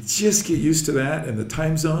then you just get used to that and the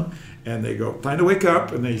time zone, and they go, time to wake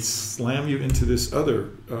up, and they slam you into this other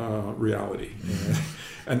reality.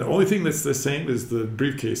 And the only thing that's the same is the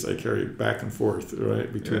briefcase I carry back and forth,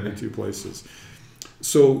 right, between the two places.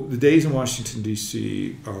 So the days in Washington,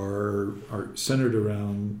 D.C. are centered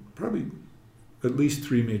around probably at least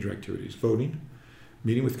three major activities: voting,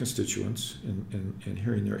 meeting with constituents and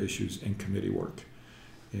hearing their issues, and committee work.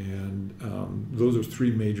 And those are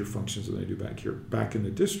three major functions that I do back here. Back in the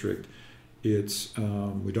district, it's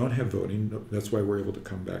we don't have voting. That's why we're able to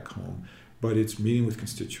come back home. But it's meeting with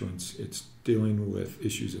constituents. It's dealing with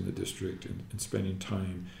issues in the district and spending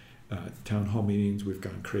time. Town hall meetings, we've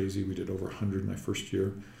gone crazy. We did over 100 in my first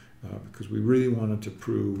year because we really wanted to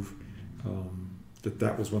prove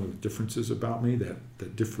that was one of the differences about me,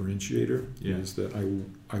 that differentiator is that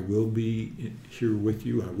I will be here with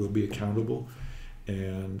you. I will be accountable,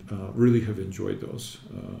 and really have enjoyed those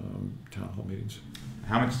town hall meetings.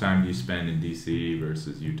 How much time do you spend in DC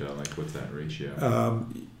versus Utah? Like, what's that ratio?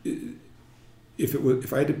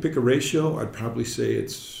 If I had to pick a ratio, I'd probably say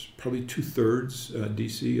it's probably 2/3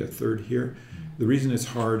 DC, 1/3 here. The reason it's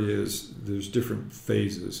hard is there's different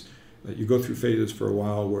phases. You go through phases for a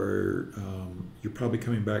while where you're probably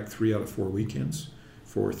coming back 3 out of 4 weekends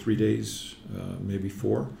for 3 days, maybe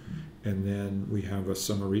 4. And then we have a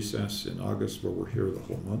summer recess in August where we're here the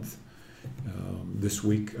whole month. This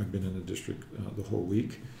week, I've been in the district the whole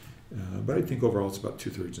week. But I think overall it's about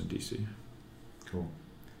 2/3 in DC. Cool.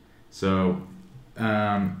 So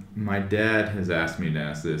my dad has asked me to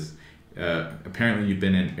ask this. Apparently you've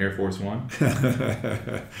been in Air Force One?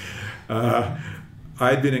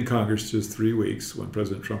 I'd been in Congress just 3 weeks when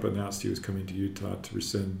President Trump announced he was coming to Utah to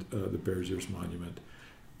rescind the Bears Ears Monument.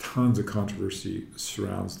 Tons of controversy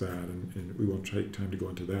surrounds that, and we won't take time to go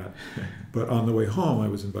into that. But on the way home, I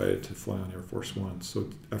was invited to fly on Air Force One. So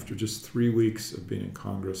after just 3 weeks of being in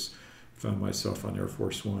Congress, I found myself on Air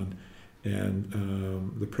Force One. And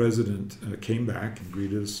the president came back and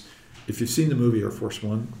greeted us. If you've seen the movie Air Force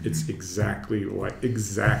One, it's exactly like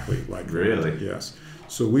Really? that. Yes.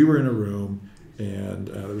 So we were in a room, and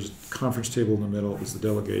there was a conference table in the middle. It was the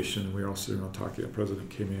delegation, and we were all sitting around talking. The president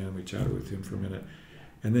came in. We chatted with him for a minute.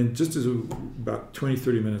 And then just as about 20,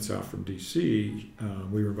 30 minutes out from D.C.,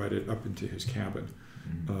 we were invited up into his cabin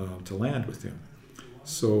to land with him.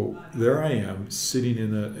 So there I am, sitting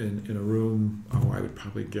in a room, I would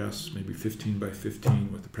probably guess maybe 15 by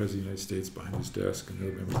 15 with the President of the United States behind his desk and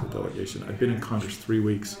other members of the delegation. I've been in Congress 3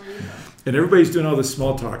 weeks, and everybody's doing all this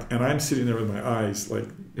small talk, and I'm sitting there with my eyes, like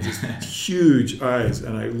just huge eyes,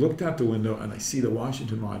 and I looked out the window, and I see the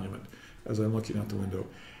Washington Monument as I'm looking out the window.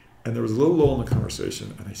 And there was a little lull in the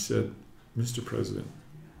conversation, and I said, Mr. President,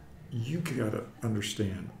 you got to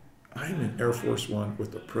understand, I'm in Air Force One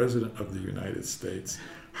with the President of the United States.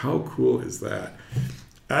 How cool is that?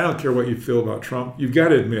 I don't care what you feel about Trump. You've got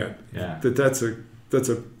to admit that's a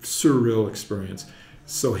surreal experience.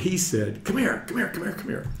 So he said, come here.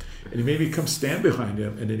 And he made me come stand behind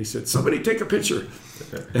him, and then he said, somebody take a picture.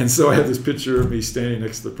 And so I had this picture of me standing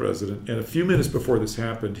next to the president. And a few minutes before this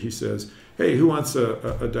happened, he says, hey, who wants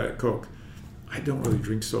a Diet Coke? I don't really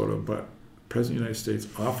drink soda, but the President of the United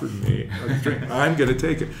States offered me a drink. I'm going to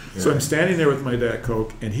take it. Yeah. So I'm standing there with my Diet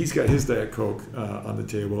Coke, and he's got his Diet Coke on the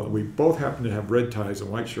table. And we both happen to have red ties and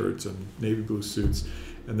white shirts and navy blue suits.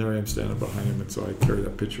 And there I am standing behind him. And so I carry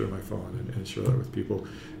that picture on my phone and share that with people.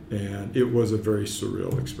 And it was a very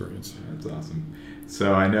surreal experience. That's awesome.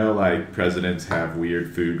 So I know like presidents have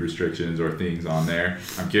weird food restrictions or things on there.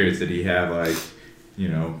 I'm curious, did he have like,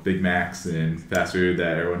 Big Macs and fast food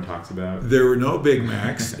that everyone talks about? There were no Big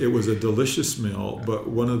Macs. It was a delicious meal, but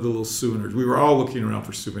one of the little souvenirs. We were all looking around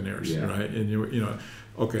for souvenirs, right? And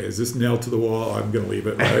okay, is this nailed to the wall? I'm going to leave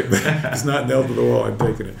it, right? It's not nailed to the wall. I'm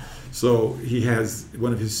taking it. So he has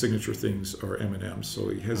one of his signature things are M&Ms. So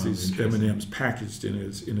he has these M&Ms packaged in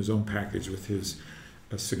his own package with his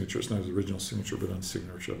signature. It's not his original signature, but on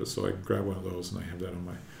signature of it. So I grabbed one of those and I have that on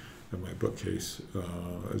my bookcase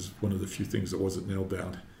as one of the few things that wasn't nailed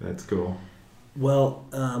down. That's cool. Well,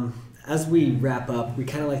 as we wrap up, we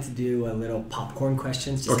kind of like to do a little popcorn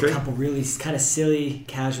questions. Just a couple really kind of silly,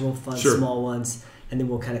 casual, fun, small ones, and then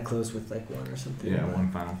we'll kind of close with like one or something. Yeah, one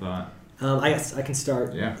final thought. I guess I can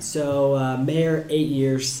start. Yeah. So, Mayor, 8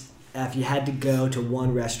 years. If you had to go to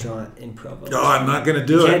one restaurant in Provo. No, I'm not going to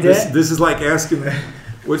do it. This is like asking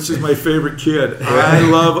which is my favorite kid. I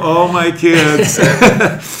love all my kids.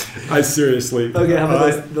 I seriously. Okay, how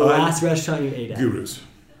about the last restaurant you ate at? Guru's.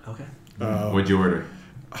 Okay. What'd you order?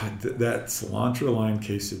 That cilantro lime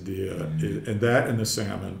quesadilla and the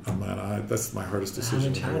salmon. That's my hardest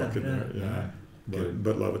decision.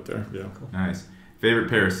 But love it there. Yeah. Cool. Nice. Favorite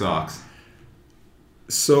pair of socks?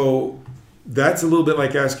 So that's a little bit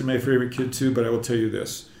like asking my favorite kid too, but I will tell you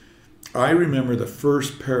this. I remember the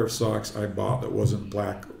first pair of socks I bought that wasn't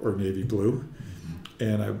black or navy blue,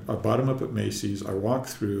 And I bought them up at Macy's. I walked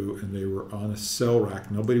through, and they were on a sell rack.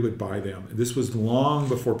 Nobody would buy them. This was long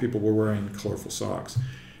before people were wearing colorful socks.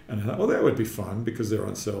 And I thought, that would be fun because they're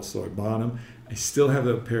on sale. So I bought them. I still have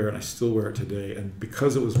that pair, and I still wear it today. And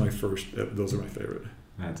because it was my first, those are my favorite.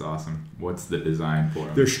 That's awesome. What's the design for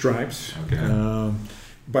them? They're stripes. Okay.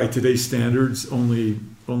 By today's standards, only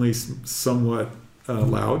somewhat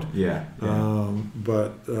loud. Yeah.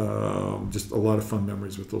 But just a lot of fun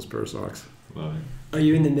memories with those pair of socks. Love it. Are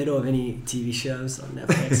you in the middle of any TV shows on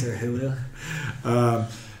Netflix or Hulu?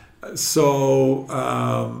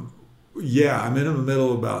 Yeah, I'm in the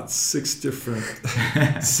middle of about 6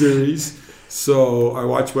 different series. So I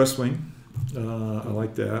watch West Wing. I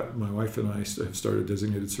like that. My wife and I have started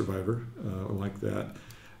Designated Survivor. I like that.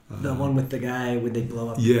 The one with the guy when they blow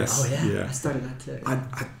up. Yes. Oh yeah. Yeah. I started that too.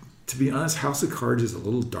 To be honest, House of Cards is a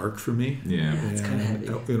little dark for me. Yeah. It's kind of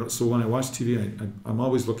heavy. So when I watch TV, I'm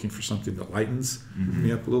always looking for something that lightens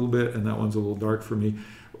me up a little bit, and that one's a little dark for me.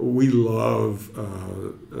 We love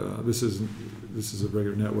this is a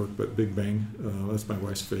regular network, but Big Bang. That's my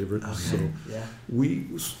wife's favorite. Okay. So we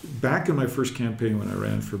back in my first campaign when I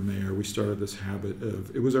ran for mayor, we started this habit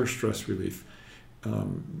of, it was our stress relief.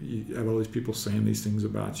 You have all these people saying these things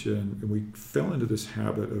about you, and we fell into this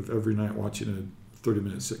habit of every night watching a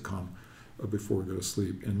 30-minute sitcom before we go to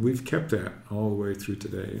sleep, and we've kept that all the way through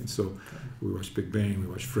today. And so we watched Big Bang, we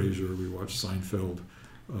watched Frasier, we watched Seinfeld.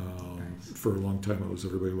 Nice. For a long time, it was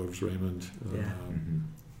Everybody Loves Raymond.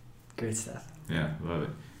 Great stuff. Yeah, love it.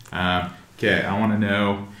 Okay, I want to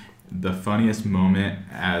know the funniest moment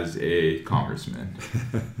as a congressman.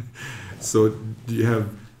 So, do you have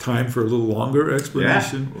time for a little longer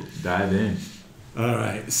explanation? Yeah, we'll dive in. All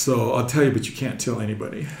right, so I'll tell you, but you can't tell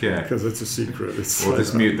anybody. Okay. Because it's a secret. We'll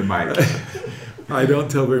just mute the mic. I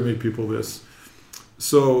don't tell very many people this.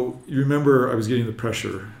 So you remember I was getting the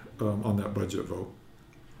pressure on that budget vote.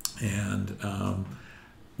 And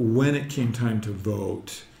when it came time to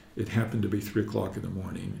vote, it happened to be 3 o'clock in the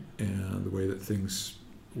morning, and the way that things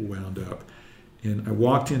wound up. And I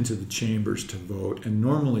walked into the chambers to vote, and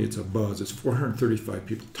normally it's a buzz. It's 435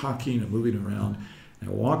 people talking and moving around. And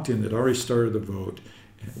I walked in, they'd already started the vote,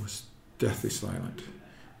 and it was deathly silent.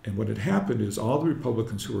 And what had happened is all the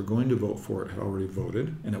Republicans who were going to vote for it had already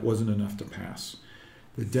voted, and it wasn't enough to pass.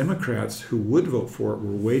 The Democrats who would vote for it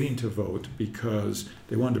were waiting to vote because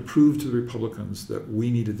they wanted to prove to the Republicans that we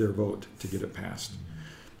needed their vote to get it passed.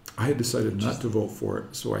 I had decided not to vote for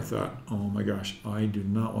it, so I thought, oh my gosh, I do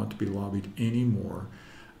not want to be lobbied anymore.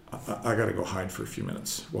 I got to go hide for a few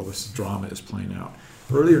minutes while this drama is playing out.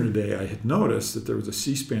 Earlier in the day, I had noticed that there was a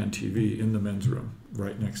C-SPAN TV in the men's room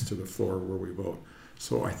right next to the floor where we vote.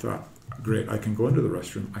 So I thought, great, I can go into the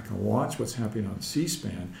restroom, I can watch what's happening on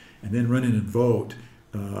C-SPAN, and then run in and vote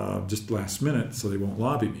just last minute so they won't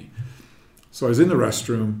lobby me. So I was in the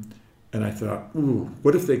restroom, and I thought, ooh,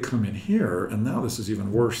 what if they come in here, and now this is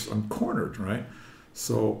even worse, I'm cornered, right?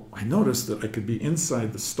 So I noticed that I could be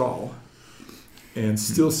inside the stall and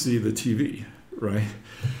still see the TV, right?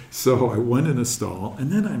 So I went in a stall,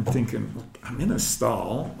 and then I'm thinking, I'm in a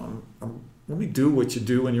stall, let me do what you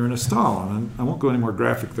do when you're in a stall. And I won't go any more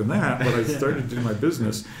graphic than that, but I started to do my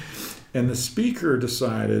business. And the speaker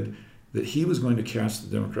decided that he was going to catch the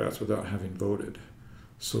Democrats without having voted.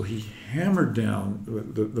 So he hammered down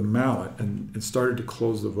the mallet and started to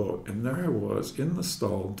close the vote. And there I was in the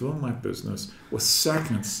stall doing my business with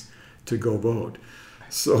seconds to go vote.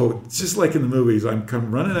 So just like in the movies, I'm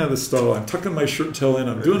come running out of the stall, I'm tucking my shirt tail in,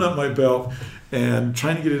 I'm doing up my belt and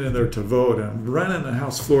trying to get it in there to vote. And I'm running the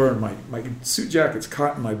House floor and my suit jacket's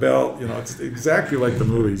caught in my belt. You know, it's exactly like the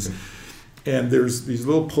movies. And there's these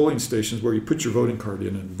little polling stations where you put your voting card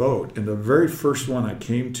in and vote. And the very first one I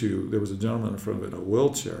came to, there was a gentleman in front of it in a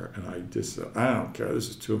wheelchair. And I just said, I don't care, this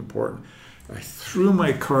is too important. I threw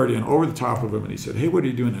my card in over the top of him and he said, hey, what are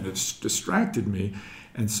you doing? And it distracted me.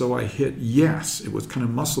 And so I hit yes. It was kind of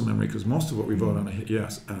muscle memory because most of what we vote on, I hit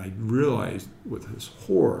yes. And I realized with this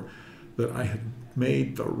horror that I had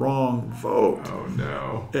made the wrong vote. Oh,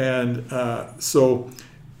 no. And so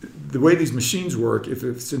the way these machines work, if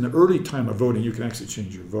it's in the early time of voting, you can actually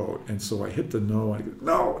change your vote. And so I hit the no. And I go,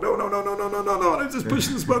 no. And I'm just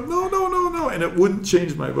pushing this button, no. And it wouldn't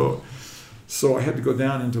change my vote. So I had to go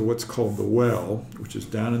down into what's called the well, which is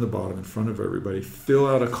down in the bottom in front of everybody, fill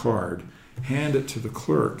out a card, hand it to the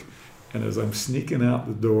clerk, and as I'm sneaking out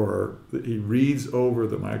the door, he reads over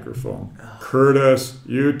the microphone, Curtis,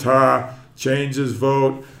 Utah, change his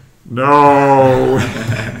vote, no.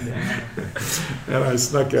 And I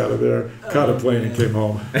snuck out of there, caught a plane and came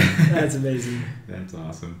home. That's amazing. That's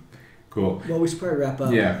awesome. Cool. Well, we should probably wrap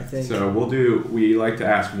up. Yeah. I think. So we like to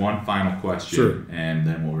ask one final question, Sure. and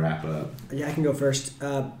then we'll wrap up. Yeah, I can go first.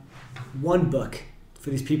 One book for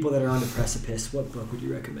these people that are on the precipice. What book would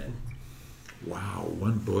you recommend? Wow,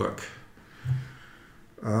 one book.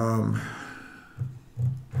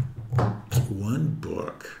 One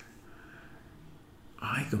book.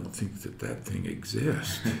 I don't think that thing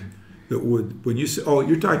exists. That would, when you say,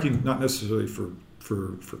 you're talking not necessarily for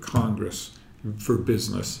Congress, for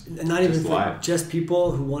business. Not even Just for live. just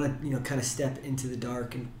people who want to, kind of step into the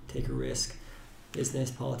dark and take a risk.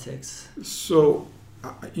 Business, politics. So,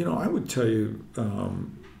 I would tell you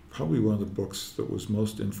probably one of the books that was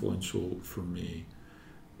most influential for me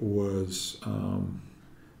was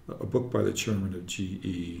a book by the chairman of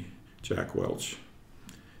GE, Jack Welch.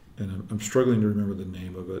 And I'm struggling to remember the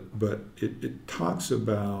name of it, but it talks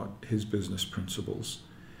about his business principles.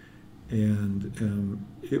 And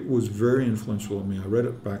it was very influential on me. I read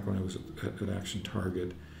it back when I was at Action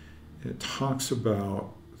Target. It talks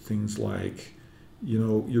about things like,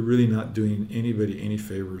 you're really not doing anybody any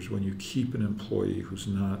favors when you keep an employee who's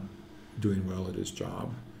not doing well at his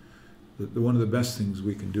job. One of the best things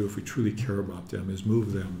we can do if we truly care about them is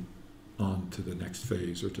move them on to the next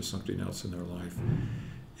phase or to something else in their life.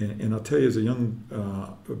 And I'll tell you, as a young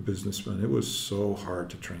businessman, it was so hard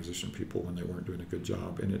to transition people when they weren't doing a good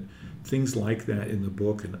job. And things like that in the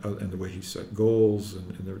book, and the way he set goals,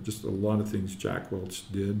 and there were just a lot of things Jack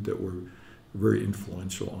Welch did that were very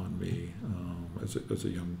influential on me as a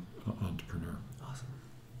young entrepreneur. Awesome.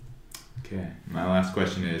 Okay, my last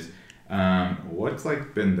question is, what's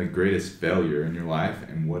been the greatest failure in your life,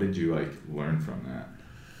 and what did you learn from that?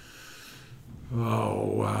 Oh,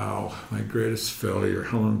 wow. My greatest failure.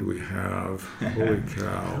 How long do we have? Holy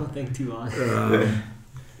cow. I don't think too long.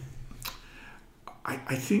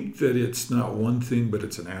 I think that it's not one thing, but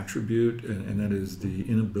it's an attribute, and that is the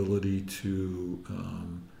inability to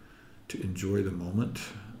enjoy the moment.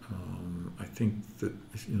 I think that,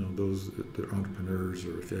 those that are entrepreneurs,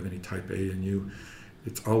 or if you have any type A in you,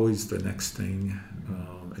 it's always the next thing,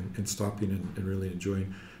 and stopping and really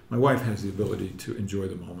enjoying. My wife has the ability to enjoy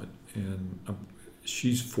the moment, and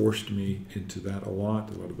she's forced me into that a lot.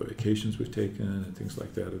 A lot of the vacations we've taken and things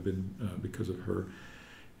like that have been because of her.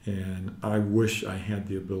 And I wish I had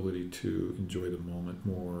the ability to enjoy the moment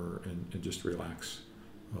more and just relax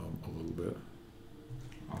a little bit.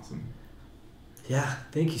 Awesome. Yeah,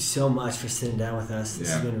 thank you so much for sitting down with us.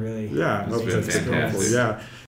 This has been really it's been fantastic. Yeah,